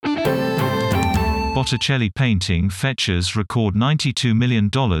Botticelli painting fetches record $92 million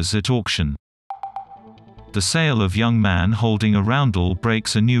at auction. The sale of young man holding a roundel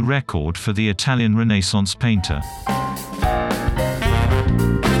breaks a new record for the Italian Renaissance painter.